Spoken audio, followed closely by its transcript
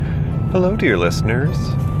Hello, dear listeners.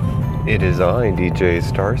 It is I, DJ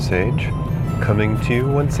Starsage, coming to you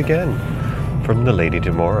once again from the Lady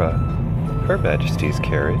Demora, Her Majesty's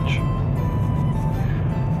carriage.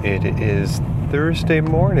 It is Thursday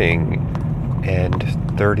morning and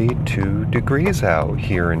 32 degrees out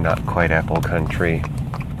here in Not Quite Apple Country.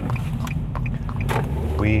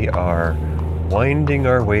 We are winding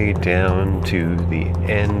our way down to the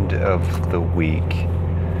end of the week.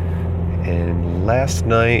 And last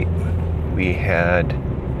night we had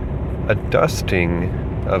a dusting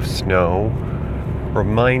of snow,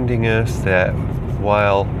 reminding us that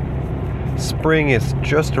while spring is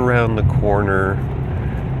just around the corner,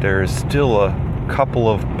 there's still a couple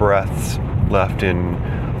of breaths left in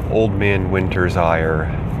Old Man Winter's ire.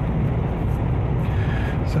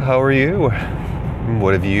 So how are you?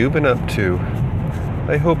 What have you been up to?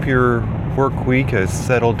 I hope your work week has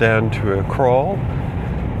settled down to a crawl.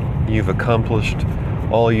 You've accomplished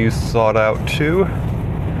all you sought out to,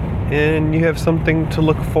 and you have something to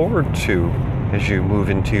look forward to as you move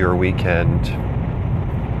into your weekend.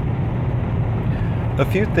 A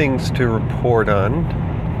few things to report on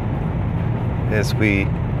as we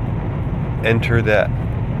enter that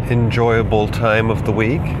enjoyable time of the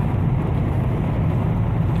week.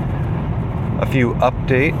 A few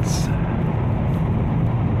updates.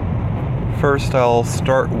 First, I'll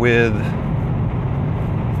start with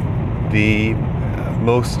the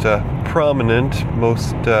most prominent,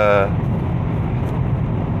 most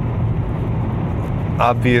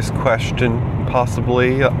obvious question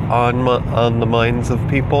possibly on the minds of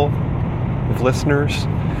people, of listeners.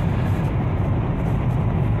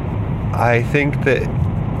 I think that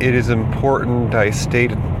it is important I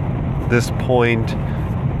state at this point,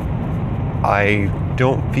 I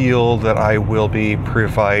don't feel that I will be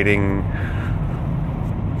providing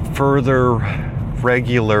further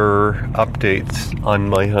regular updates on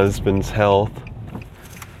my husband's health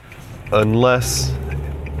unless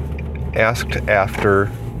asked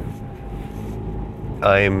after.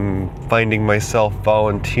 I'm finding myself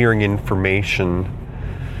volunteering information,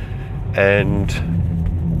 and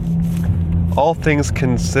all things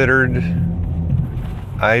considered,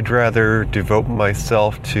 I'd rather devote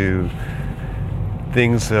myself to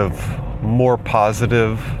things of more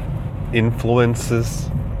positive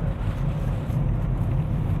influences.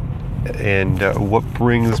 And what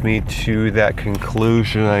brings me to that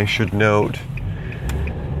conclusion, I should note,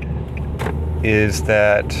 is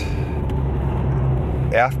that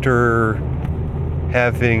after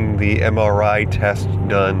having the MRI test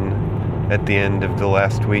done at the end of the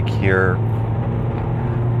last week here,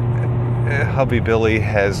 hubby Billy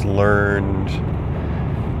has learned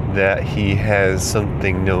that he has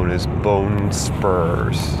something known as bone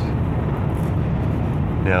spurs.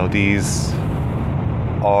 Now, these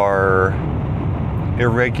are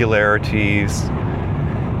irregularities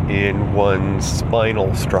in one's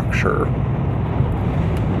spinal structure.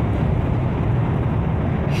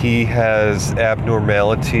 He has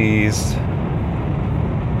abnormalities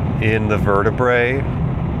in the vertebrae,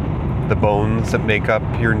 the bones that make up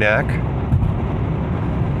your neck,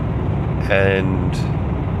 and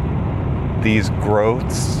these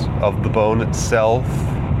growths of the bone itself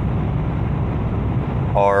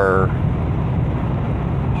are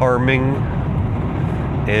harming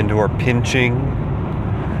and or pinching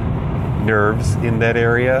nerves in that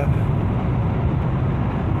area.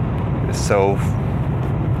 So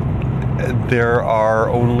there are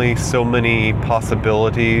only so many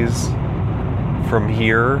possibilities from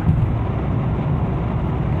here.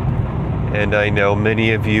 And I know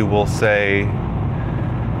many of you will say,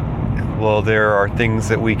 well, there are things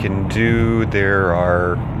that we can do, there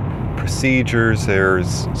are procedures,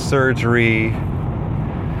 there's surgery.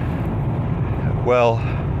 Well,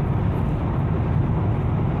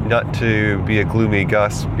 not to be a gloomy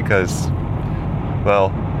Gus, because, well,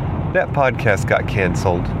 that podcast got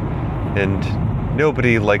canceled, and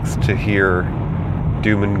nobody likes to hear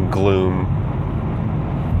doom and gloom.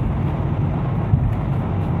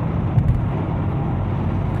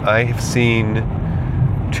 I have seen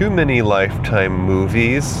too many Lifetime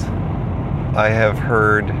movies. I have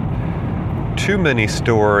heard too many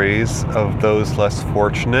stories of those less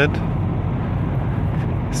fortunate.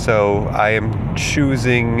 So I am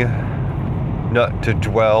choosing not to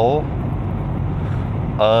dwell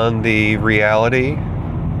on the reality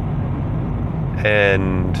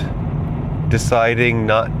and deciding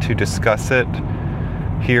not to discuss it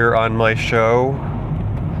here on my show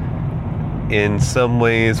in some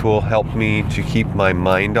ways will help me to keep my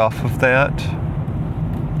mind off of that.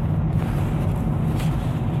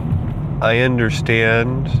 I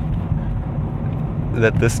understand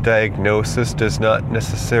that this diagnosis does not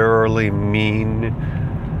necessarily mean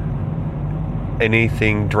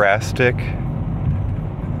anything drastic.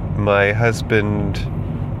 My husband,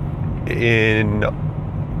 in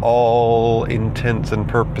all intents and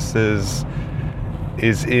purposes,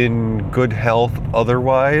 is in good health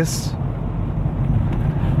otherwise.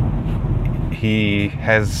 He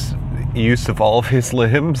has use of all of his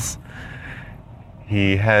limbs.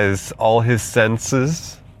 He has all his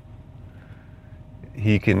senses.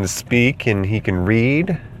 He can speak and he can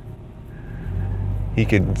read. He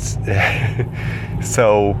can...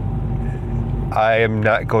 So I am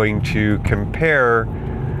not going to compare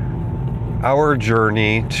our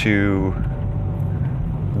journey to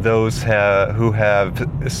those who have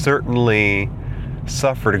certainly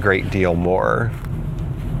suffered a great deal more.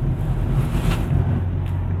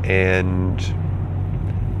 And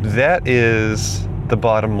that is the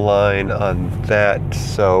bottom line on that.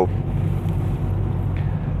 So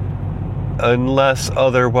unless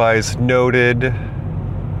otherwise noted,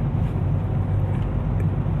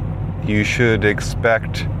 you should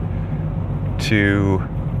expect to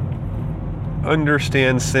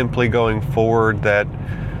understand simply going forward that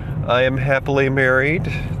I am happily married,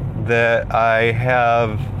 that I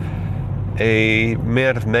have a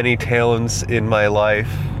man of many talents in my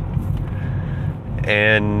life,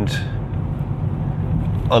 and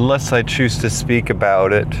unless I choose to speak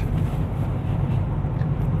about it,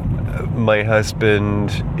 my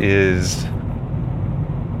husband is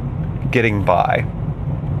getting by.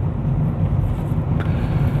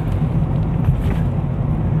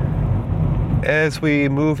 As we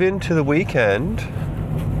move into the weekend,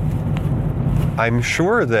 I'm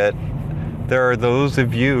sure that there are those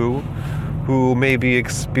of you who may be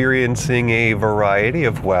experiencing a variety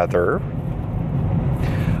of weather.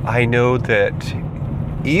 I know that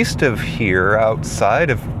east of here, outside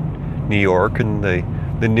of New York and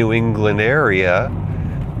the New England area,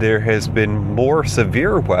 there has been more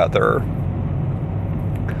severe weather.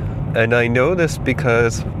 And I know this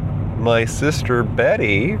because my sister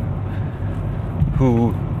Betty,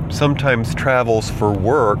 who sometimes travels for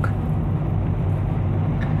work,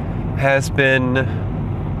 has been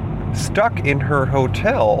stuck in her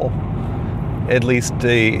hotel at least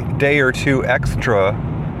a day or two extra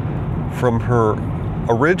from her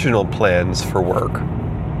original plans for work.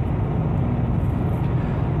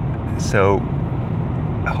 So,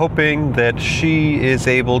 hoping that she is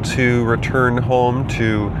able to return home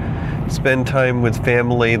to spend time with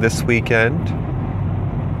family this weekend.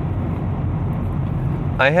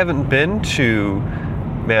 I haven't been to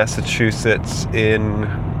Massachusetts in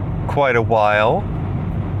quite a while.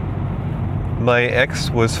 My ex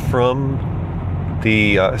was from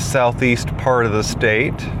the southeast part of the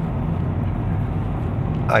state.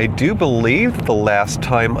 I do believe the last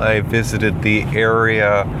time I visited the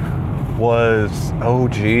area was,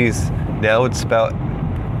 now it's about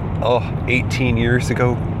 18 years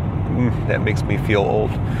ago. That makes me feel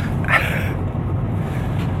old.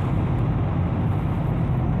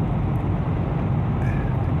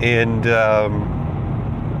 And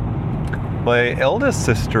my eldest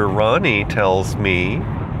sister, Ronnie, tells me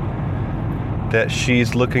that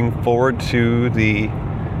she's looking forward to the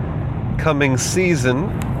coming season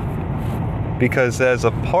because as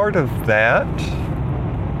a part of that,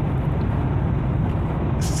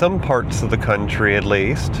 some parts of the country at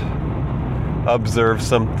least observe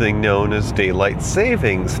something known as daylight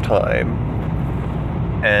savings time.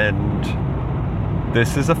 And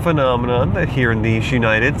this is a phenomenon that here in these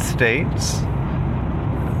United States,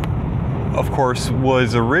 of course,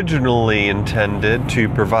 was originally intended to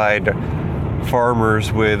provide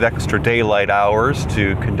farmers with extra daylight hours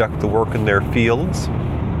to conduct the work in their fields.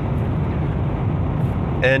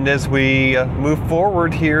 And as we move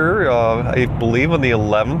forward here, I believe on the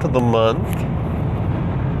 11th of the month,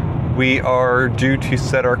 we are due to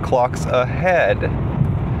set our clocks ahead.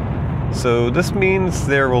 So this means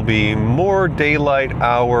there will be more daylight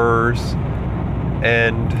hours,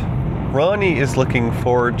 and Ronnie is looking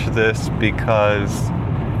forward to this because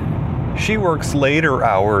she works later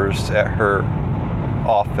hours at her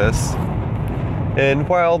office. And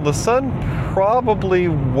while the sun probably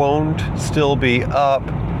won't still be up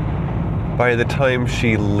by the time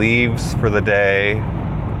she leaves for the day,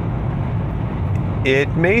 it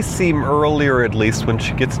may seem earlier, at least, when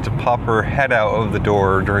she gets to pop her head out of the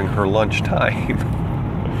door during her lunchtime.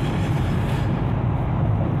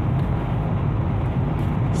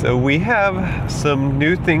 So we have some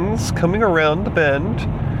new things coming around the bend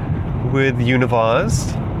with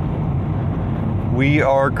Univaz. We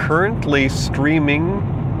are currently streaming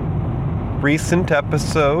recent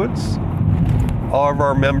episodes of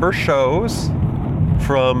our member shows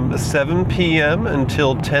from 7 p.m.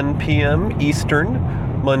 until 10 p.m. Eastern,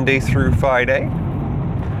 Monday through Friday.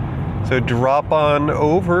 So drop on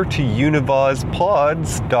over to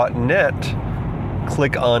univazpods.net,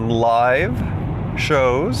 click on live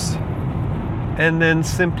shows, and then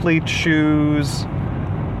simply choose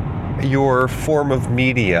your form of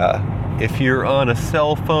media. If you're on a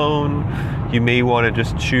cell phone, you may want to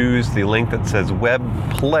just choose the link that says web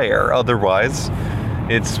player. Otherwise,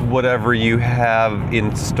 it's whatever you have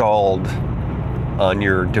installed on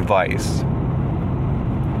your device.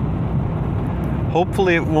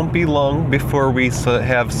 Hopefully it won't be long before we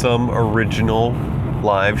have some original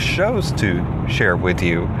live shows to share with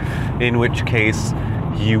you, in which case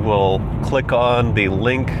you will click on the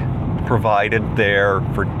link provided there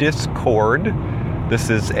for Discord. This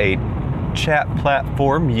is a chat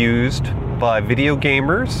platform used by video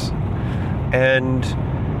gamers and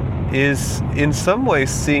is in some ways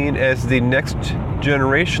seen as the next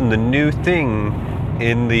generation, the new thing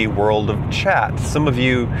in the world of chat. Some of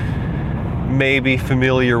you may be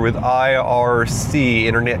familiar with IRC,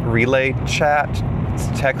 Internet Relay Chat. It's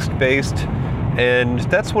text-based, and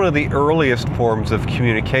that's one of the earliest forms of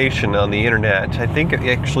communication on the internet. I think it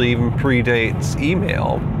actually even predates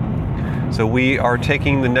email. So we are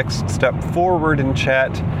taking the next step forward in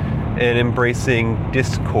chat and embracing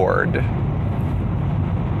Discord.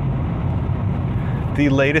 The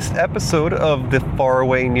latest episode of The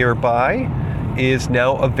Faraway Nearby is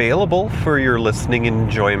now available for your listening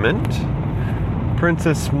enjoyment.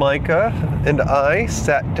 Princess Micah and I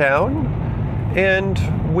sat down and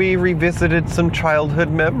we revisited some childhood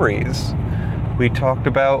memories. We talked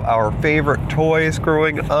about our favorite toys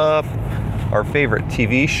growing up, our favorite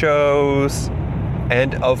TV shows,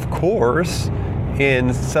 and of course,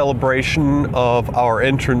 in celebration of our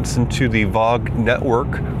entrance into the VOG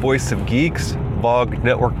Network, Voice of Geeks,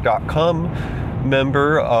 VOGnetwork.com,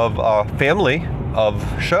 member of a family of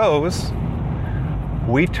shows,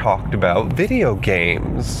 we talked about video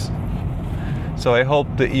games. So I hope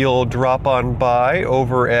that you'll drop on by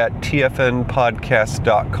over at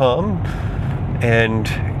tfnpodcast.com and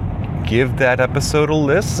give that episode a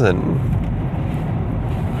listen.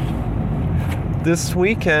 This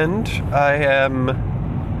weekend, I am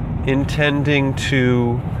intending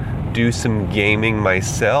to do some gaming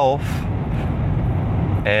myself.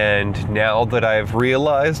 And now that I've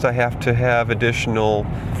realized I have to have additional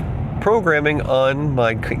programming on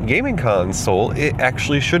my gaming console, it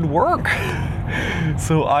actually should work.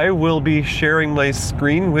 So I will be sharing my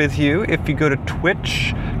screen with you. If you go to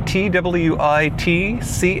Twitch, TWITCH,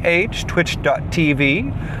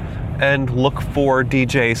 twitch.tv, and look for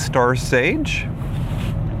DJ Starsage.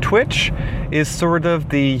 Twitch is sort of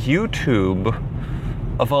the YouTube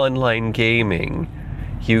of online gaming.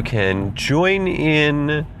 You can join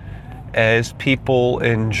in as people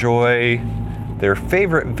enjoy their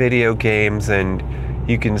favorite video games, and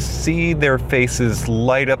you can see their faces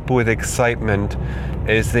light up with excitement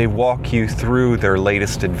as they walk you through their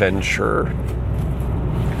latest adventure.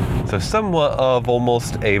 So somewhat of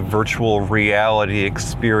almost a virtual reality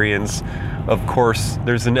experience. Of course,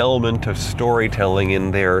 there's an element of storytelling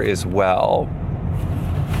in there as well.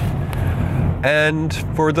 And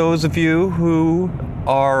for those of you who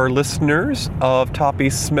are listeners of Toppy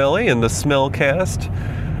Smelly and the Smellcast,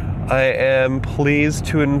 I am pleased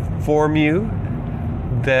to inform you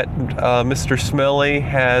that Mr. Smelly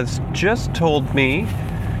has just told me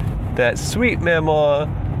that Sweet Mama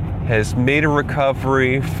has made a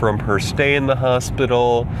recovery from her stay in the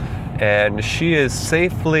hospital, and she is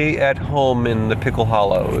safely at home in the Pickle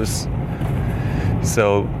Hollows.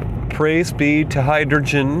 So praise be to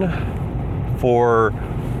Hydrogen for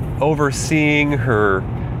overseeing her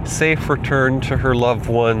safe return to her loved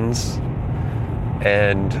ones,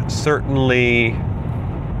 and certainly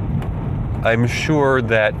I'm sure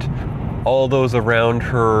that all those around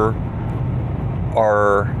her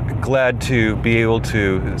are glad to be able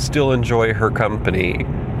to still enjoy her company.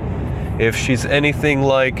 If she's anything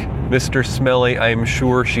like Mr. Smelly, I'm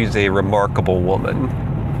sure she's a remarkable woman.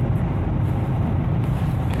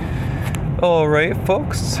 All right,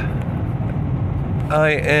 folks.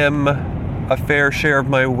 I am a fair share of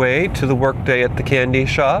my way to the workday at the candy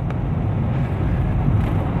shop.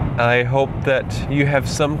 I hope that you have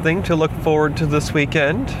something to look forward to this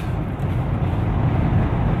weekend.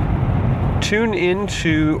 Tune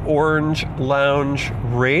into Orange Lounge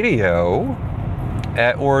Radio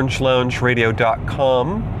at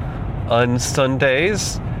orangeloungeradio.com on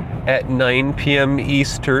Sundays at 9 p.m.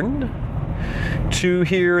 Eastern to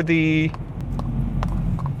hear the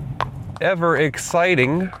ever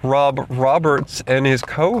exciting Rob Roberts and his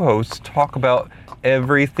co-hosts talk about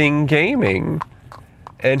everything gaming.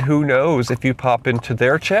 And who knows, if you pop into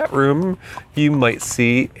their chat room, you might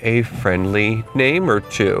see a friendly name or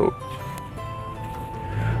two.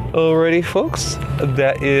 Alrighty, folks,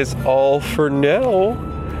 that is all for now.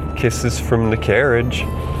 Kisses from the carriage.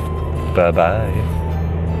 Bye-bye.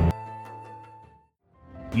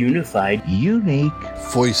 Unified. Unique.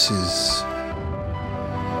 Voices.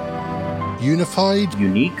 Unified.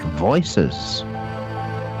 Unique voices.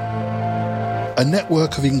 A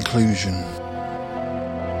network of inclusion.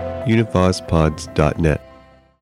 Univazpods.net